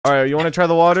All right, you want to try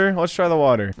the water? Let's try the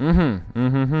water.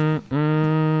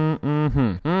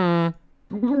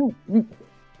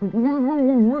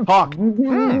 Hawk.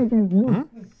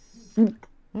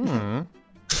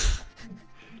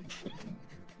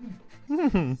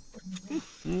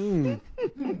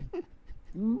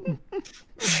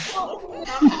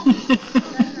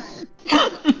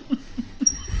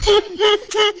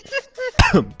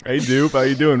 Hey Doop, how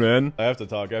you doing, man? I have to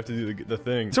talk. I have to do the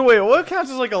thing. So wait, what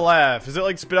counts as like a laugh? Is it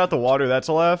like spit out the water? That's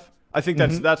a laugh? I think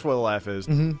that's what a laugh is.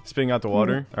 Spitting out the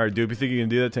water. All right, Doop, you think you can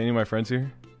do that to any of my friends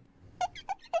here?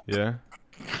 Yeah.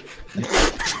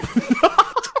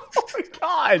 Oh my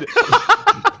god!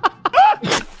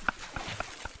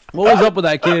 What was up with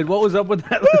that kid? What was up with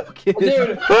that little kid?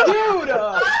 Dude, I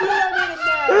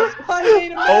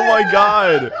need a mask. Oh my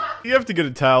god! You have to get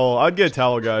a towel. I'd get a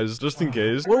towel, guys, just in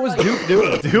case. What was Doop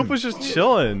doing? Doop was just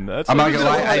chilling. That's I'm not gonna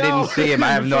lie, I didn't see him.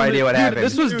 I have no idea what happened.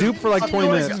 This was Doop for like 20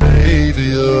 minutes.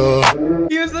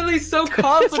 He was literally so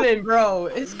confident, bro.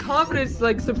 His confidence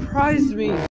like surprised me.